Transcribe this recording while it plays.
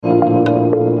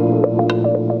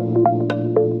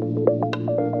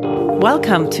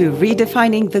Welcome to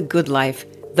Redefining the Good Life,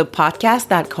 the podcast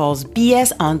that calls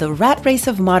BS on the rat race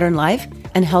of modern life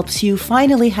and helps you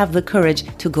finally have the courage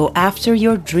to go after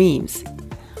your dreams.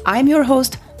 I'm your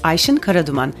host, Ayşen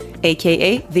Karaduman,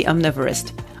 aka The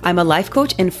Omnivorist. I'm a life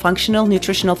coach and functional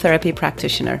nutritional therapy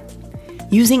practitioner.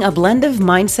 Using a blend of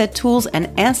mindset tools and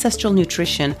ancestral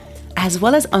nutrition, as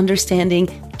well as understanding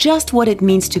just what it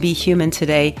means to be human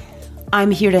today,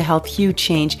 I'm here to help you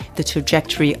change the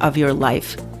trajectory of your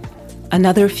life.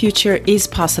 Another future is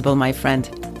possible, my friend.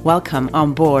 Welcome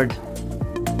on board.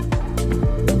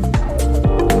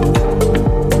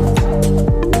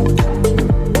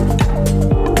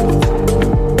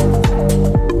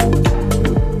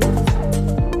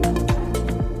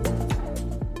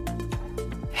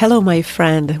 Hello, my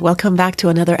friend. Welcome back to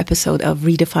another episode of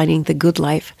Redefining the Good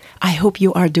Life. I hope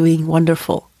you are doing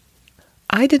wonderful.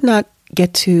 I did not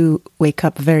get to wake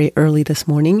up very early this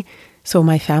morning, so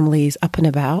my family is up and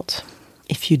about.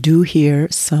 If you do hear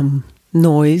some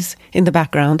noise in the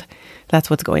background, that's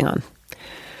what's going on.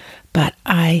 But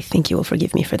I think you will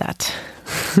forgive me for that.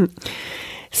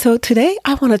 So today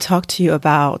I want to talk to you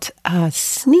about a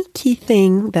sneaky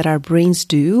thing that our brains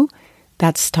do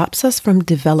that stops us from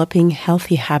developing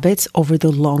healthy habits over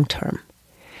the long term.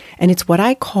 And it's what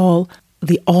I call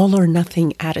the all or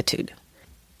nothing attitude.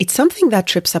 It's something that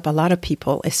trips up a lot of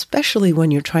people, especially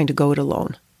when you're trying to go it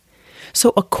alone.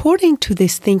 So according to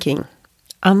this thinking,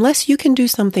 unless you can do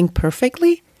something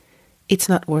perfectly, it's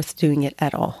not worth doing it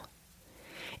at all.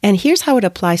 And here's how it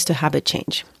applies to habit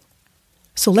change.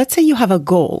 So let's say you have a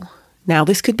goal. Now,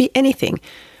 this could be anything.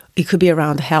 It could be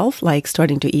around health, like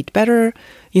starting to eat better.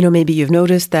 Maybe you've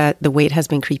noticed that the weight has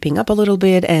been creeping up a little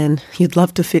bit and you'd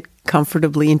love to fit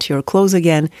comfortably into your clothes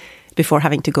again before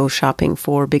having to go shopping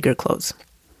for bigger clothes.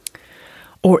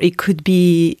 Or it could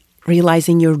be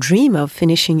realizing your dream of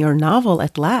finishing your novel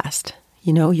at last.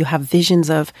 You have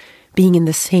visions of being in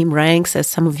the same ranks as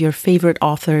some of your favorite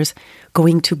authors,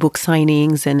 going to book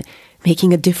signings and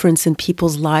making a difference in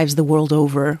people's lives the world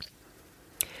over.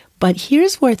 But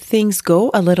here's where things go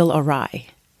a little awry.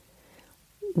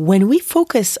 When we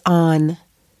focus on,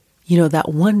 that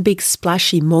one big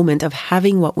splashy moment of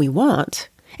having what we want,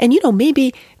 and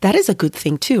maybe that is a good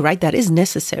thing too, right? That is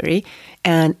necessary.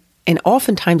 And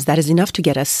oftentimes that is enough to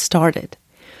get us started.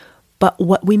 But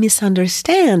what we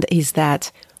misunderstand is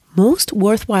that most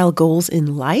worthwhile goals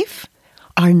in life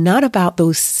are not about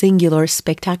those singular,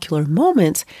 spectacular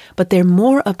moments, but they're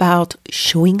more about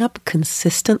showing up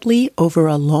consistently over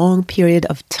a long period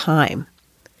of time.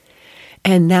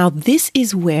 And now this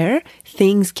is where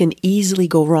things can easily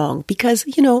go wrong because,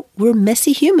 we're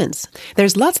messy humans.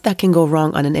 There's lots that can go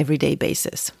wrong on an everyday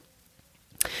basis.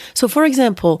 So for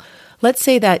example, let's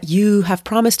say that you have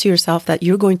promised to yourself that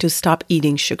you're going to stop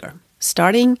eating sugar.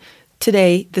 Starting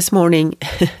today, this morning,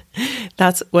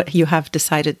 that's what you have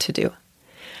decided to do.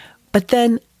 But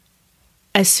then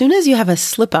as soon as you have a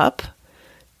slip up,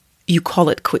 you call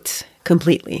it quits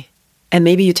completely. And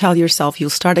maybe you tell yourself you'll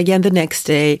start again the next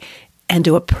day and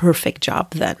do a perfect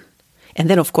job then. And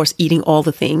then, of course, eating all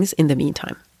the things in the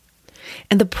meantime.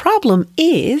 And the problem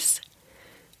is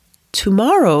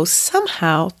tomorrow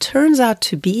somehow turns out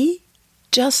to be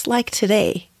just like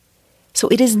today. So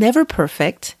it is never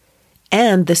perfect.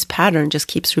 And this pattern just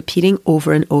keeps repeating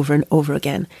over and over and over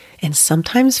again, and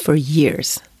sometimes for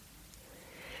years.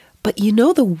 But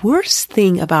the worst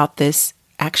thing about this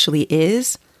actually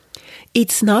is,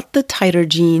 it's not the tighter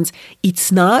jeans.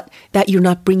 It's not that you're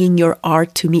not bringing your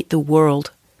art to meet the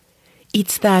world.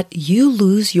 It's that you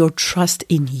lose your trust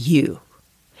in you.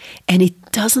 And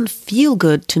it doesn't feel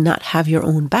good to not have your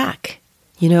own back.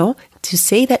 To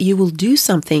say that you will do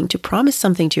something, to promise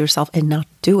something to yourself and not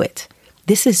do it.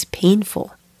 This is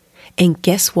painful. And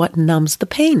guess what numbs the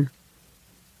pain?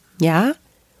 Yeah?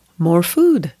 More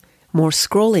food, more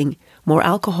scrolling, more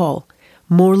alcohol,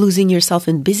 more losing yourself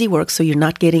in busy work so you're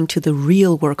not getting to the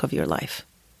real work of your life.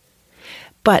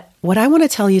 But what I want to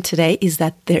tell you today is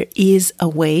that there is a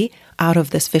way out of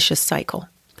this vicious cycle.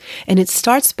 And it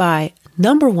starts by,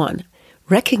 number one,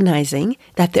 recognizing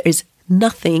that there is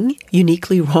nothing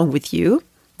uniquely wrong with you,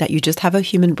 that you just have a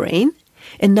human brain.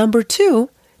 And number two,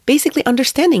 basically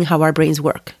understanding how our brains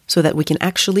work so that we can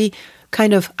actually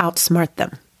kind of outsmart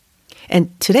them.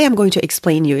 And today I'm going to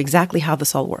explain you exactly how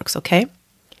this all works, okay?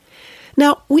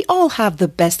 Now, we all have the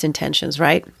best intentions,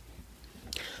 right?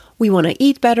 We want to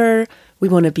eat better. We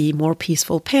want to be more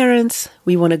peaceful parents.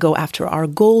 We want to go after our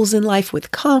goals in life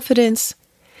with confidence.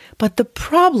 But the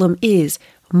problem is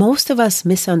most of us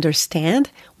misunderstand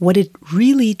what it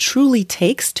really truly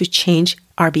takes to change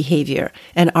our behavior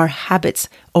and our habits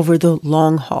over the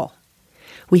long haul.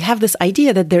 We have this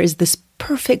idea that there is this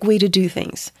perfect way to do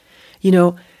things.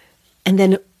 and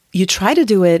then you try to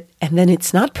do it and then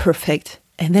it's not perfect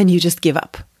and then you just give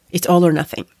up. It's all or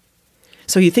nothing.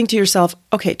 So you think to yourself,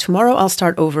 okay, tomorrow I'll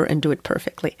start over and do it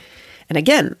perfectly. And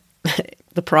again,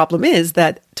 the problem is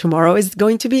that tomorrow is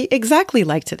going to be exactly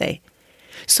like today.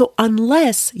 So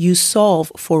unless you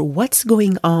solve for what's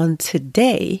going on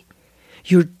today,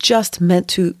 you're just meant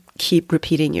to keep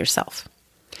repeating yourself.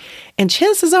 And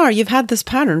chances are you've had this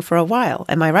pattern for a while.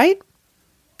 Am I right?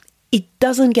 It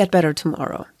doesn't get better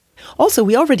tomorrow. Also,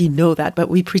 we already know that, but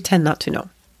we pretend not to know.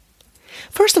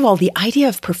 First of all, the idea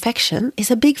of perfection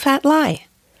is a big fat lie.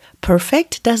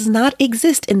 Perfect does not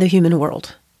exist in the human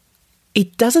world.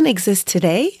 It doesn't exist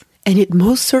today, and it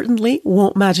most certainly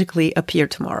won't magically appear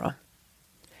tomorrow.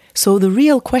 So the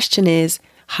real question is,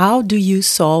 how do you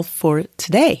solve for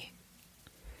today?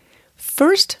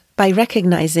 First, by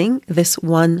recognizing this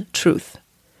one truth.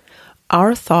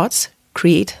 Our thoughts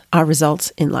create our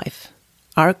results in life.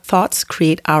 Our thoughts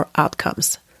create our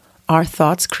outcomes. Our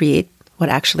thoughts create what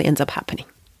actually ends up happening.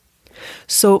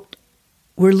 So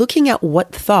we're looking at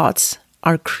what thoughts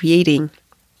are creating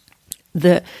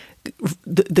the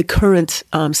current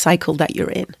cycle that you're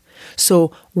in.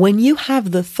 So when you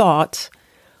have the thought,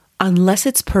 unless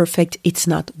it's perfect, it's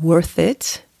not worth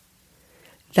it,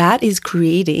 that is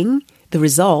creating the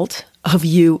result of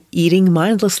you eating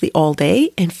mindlessly all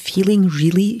day and feeling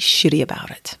really shitty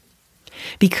about it.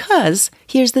 Because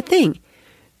here's the thing,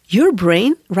 your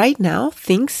brain right now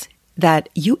thinks that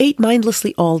you ate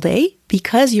mindlessly all day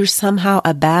because you're somehow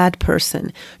a bad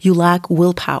person. You lack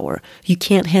willpower. You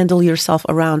can't handle yourself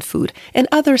around food and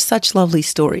other such lovely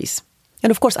stories.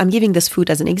 And of course, I'm giving this food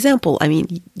as an example. I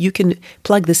mean, you can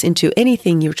plug this into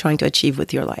anything you're trying to achieve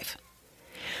with your life.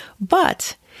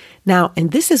 But now,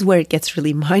 and this is where it gets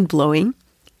really mind-blowing,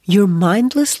 you're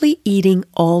mindlessly eating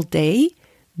all day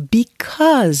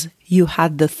because you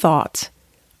had the thought,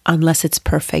 unless it's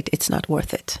perfect, it's not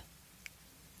worth it.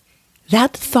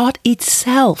 That thought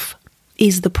itself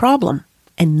is the problem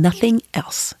and nothing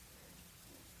else.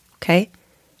 Okay?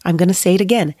 I'm going to say it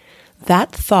again.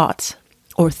 That thought,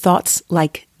 or thoughts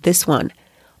like this one,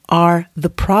 are the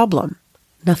problem,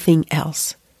 nothing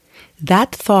else.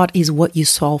 That thought is what you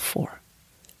solve for,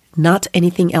 not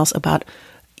anything else about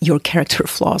your character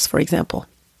flaws, for example.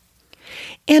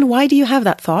 And why do you have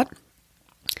that thought?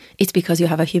 It's because you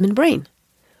have a human brain.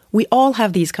 We all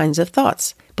have these kinds of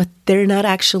thoughts, but they're not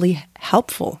actually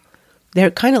helpful.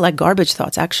 They're kind of like garbage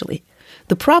thoughts, actually.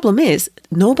 The problem is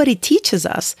nobody teaches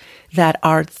us that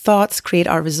our thoughts create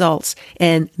our results.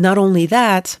 And not only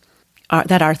that,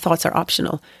 that our thoughts are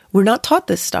optional. We're not taught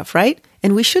this stuff, right?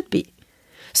 And we should be.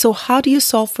 So how do you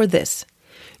solve for this?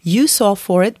 You solve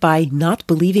for it by not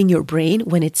believing your brain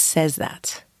when it says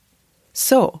that.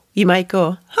 So you might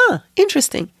go,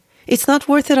 interesting. It's not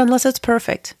worth it unless it's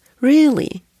perfect.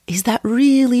 Really? Is that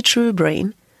really true,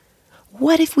 brain?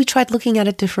 What if we tried looking at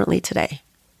it differently today?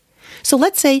 So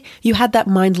let's say you had that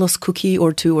mindless cookie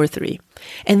or 2 or 3.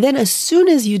 And then as soon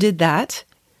as you did that,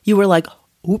 you were like,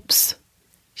 oops,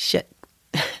 shit.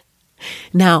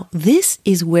 Now, this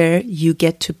is where you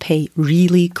get to pay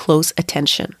really close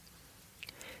attention.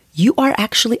 You are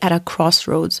actually at a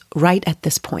crossroads right at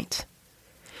this point.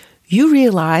 You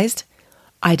realized,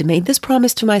 I'd made this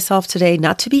promise to myself today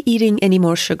not to be eating any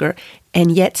more sugar,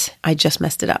 and yet I just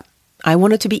messed it up. I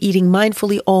wanted to be eating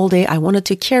mindfully all day. I wanted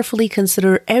to carefully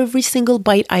consider every single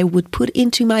bite I would put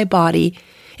into my body,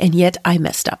 and yet I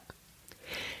messed up.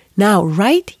 Now,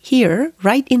 right here,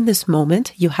 right in this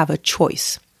moment, you have a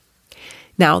choice.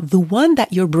 Now, the one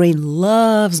that your brain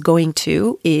loves going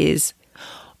to is,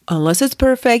 unless it's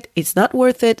perfect, it's not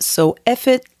worth it, so F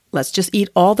it, let's just eat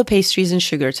all the pastries and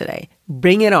sugar today.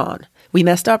 Bring it on. We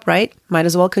messed up, right? Might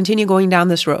as well continue going down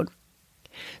this road.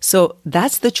 So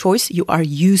that's the choice you are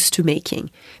used to making,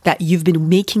 that you've been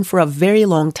making for a very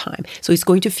long time. So it's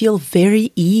going to feel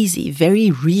very easy,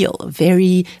 very real,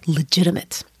 very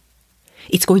legitimate.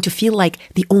 It's going to feel like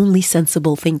the only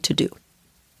sensible thing to do.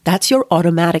 That's your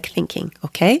automatic thinking,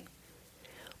 okay?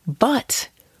 But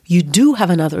you do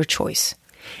have another choice.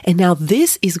 And now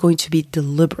this is going to be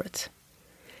deliberate.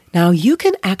 Now you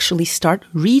can actually start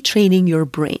retraining your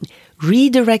brain,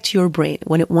 redirect your brain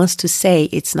when it wants to say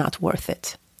it's not worth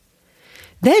it.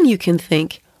 Then you can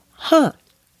think, I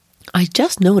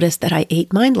just noticed that I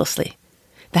ate mindlessly.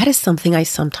 That is something I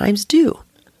sometimes do.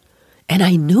 And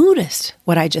I noticed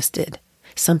what I just did.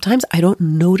 Sometimes I don't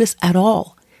notice at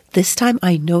all. This time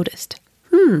I noticed.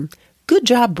 Good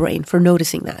job, brain, for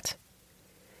noticing that.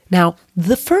 Now,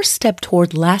 the first step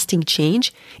toward lasting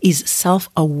change is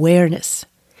self-awareness.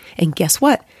 And guess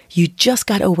what? You just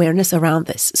got awareness around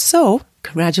this. So,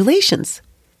 congratulations.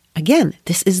 Again,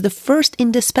 this is the first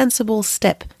indispensable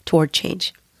step toward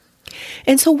change.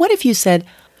 And so what if you said,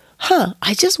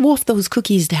 I just wolfed those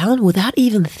cookies down without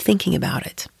even thinking about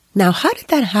it. Now, how did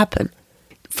that happen?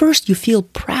 First, you feel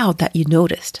proud that you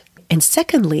noticed. And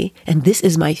secondly, and this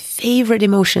is my favorite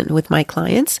emotion with my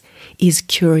clients, is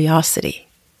curiosity.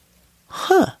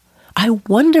 I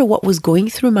wonder what was going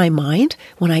through my mind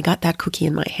when I got that cookie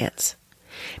in my hands.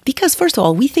 Because first of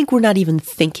all, we think we're not even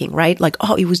thinking, right? Like,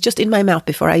 it was just in my mouth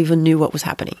before I even knew what was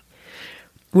happening.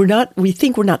 We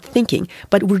think we're not thinking,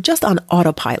 but we're just on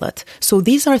autopilot. So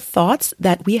these are thoughts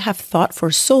that we have thought for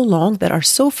so long that are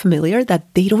so familiar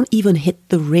that they don't even hit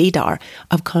the radar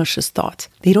of conscious thought.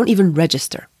 They don't even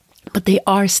register, but they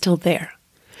are still there.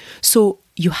 So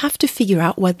you have to figure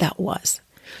out what that was.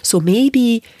 So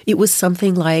maybe it was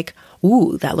something like,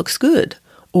 ooh, that looks good,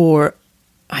 or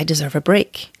I deserve a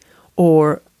break,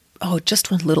 or,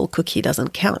 just one little cookie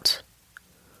doesn't count.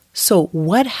 So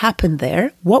what happened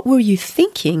there? What were you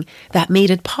thinking that made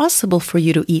it possible for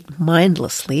you to eat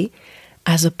mindlessly,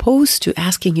 as opposed to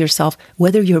asking yourself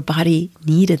whether your body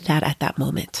needed that at that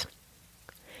moment?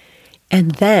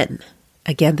 And then,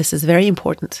 again, this is very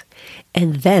important.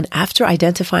 And then after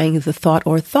identifying the thought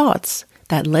or thoughts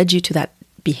that led you to that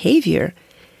behavior,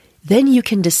 then you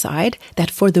can decide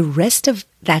that for the rest of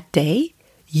that day,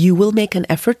 you will make an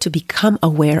effort to become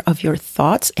aware of your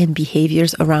thoughts and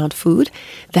behaviors around food,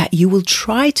 that you will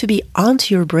try to be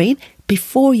onto your brain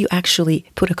before you actually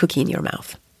put a cookie in your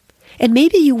mouth. And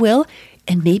maybe you will,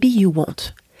 and maybe you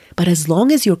won't. But as long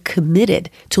as you're committed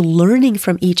to learning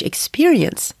from each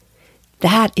experience,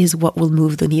 that is what will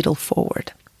move the needle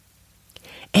forward.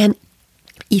 And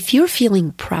if you're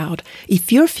feeling proud,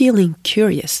 if you're feeling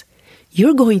curious,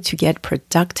 you're going to get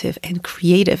productive and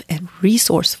creative and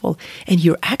resourceful, and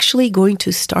you're actually going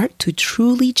to start to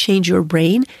truly change your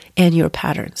brain and your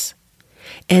patterns.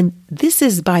 And this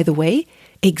is, by the way,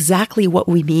 exactly what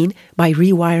we mean by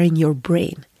rewiring your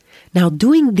brain. Now,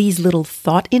 doing these little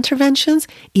thought interventions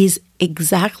is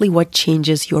exactly what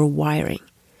changes your wiring.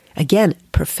 Again,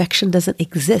 perfection doesn't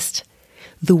exist.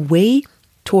 The way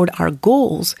toward our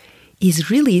goals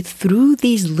is really through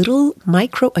these little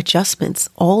micro adjustments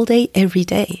all day, every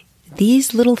day.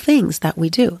 These little things that we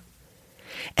do.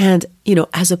 And,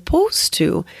 as opposed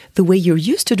to the way you're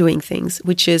used to doing things,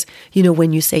 which is,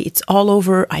 when you say it's all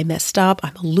over, I messed up,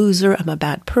 I'm a loser, I'm a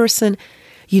bad person,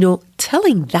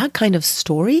 telling that kind of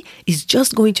story is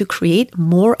just going to create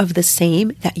more of the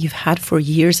same that you've had for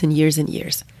years and years and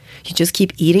years. You just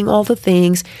keep eating all the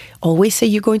things, always say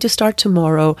you're going to start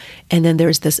tomorrow, and then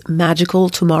there's this magical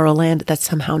tomorrowland that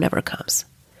somehow never comes.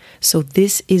 So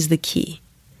this is the key.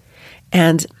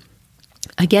 And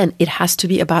again, it has to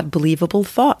be about believable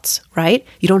thoughts, right?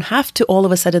 You don't have to all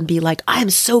of a sudden be like, I'm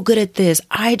so good at this,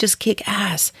 I just kick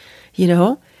ass,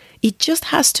 It just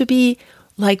has to be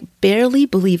like barely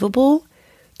believable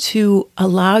to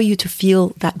allow you to feel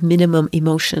that minimum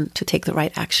emotion to take the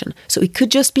right action. So it could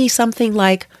just be something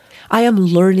like, I am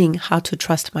learning how to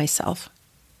trust myself.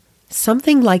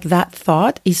 Something like that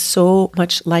thought is so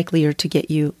much likelier to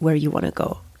get you where you want to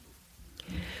go.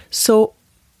 So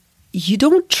you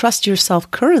don't trust yourself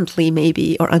currently,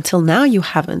 maybe, or until now you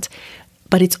haven't,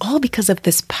 but it's all because of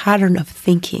this pattern of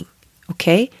thinking,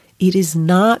 okay? It is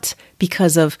not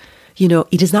because of,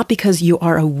 it is not because you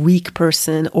are a weak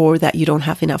person or that you don't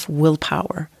have enough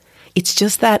willpower. It's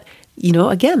just that,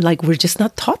 again, like we're just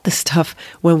not taught this stuff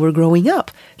when we're growing up,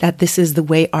 that this is the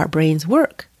way our brains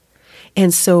work.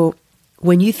 And so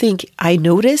when you think, I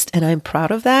noticed and I'm proud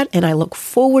of that, and I look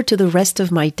forward to the rest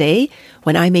of my day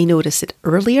when I may notice it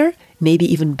earlier, maybe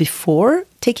even before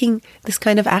taking this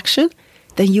kind of action,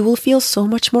 then you will feel so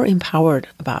much more empowered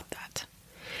about that.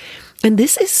 And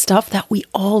this is stuff that we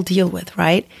all deal with,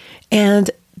 right? And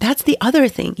that's the other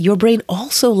thing. Your brain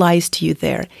also lies to you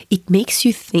there. It makes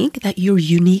you think that you're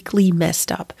uniquely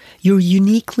messed up. You're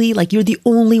uniquely, like you're the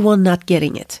only one not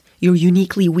getting it. You're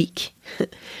uniquely weak.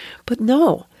 But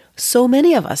no, so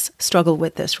many of us struggle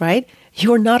with this, right?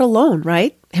 You're not alone,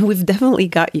 right? And we've definitely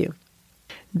got you.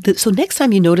 So next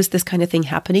time you notice this kind of thing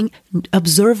happening,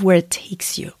 observe where it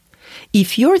takes you.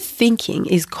 If your thinking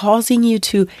is causing you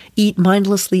to eat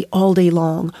mindlessly all day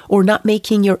long, or not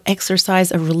making your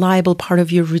exercise a reliable part of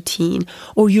your routine,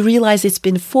 or you realize it's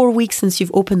been 4 weeks since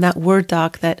you've opened that Word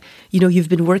doc that you've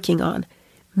been working on,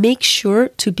 make sure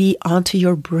to be onto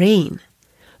your brain.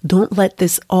 Don't let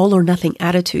this all or nothing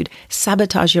attitude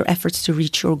sabotage your efforts to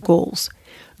reach your goals.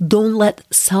 Don't let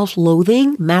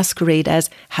self-loathing masquerade as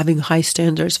having high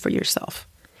standards for yourself.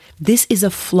 This is a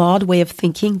flawed way of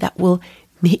thinking that will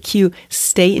make you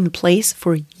stay in place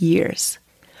for years.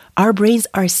 Our brains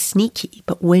are sneaky,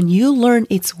 but when you learn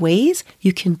its ways,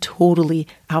 you can totally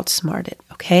outsmart it,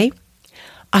 okay?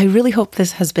 I really hope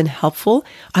this has been helpful.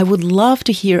 I would love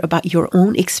to hear about your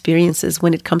own experiences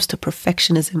when it comes to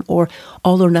perfectionism or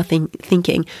all or nothing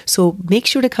thinking. So make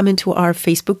sure to come into our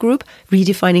Facebook group,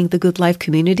 Redefining the Good Life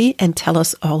Community, and tell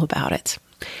us all about it.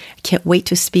 I can't wait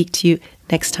to speak to you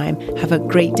next time. Have a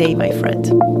great day, my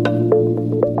friend.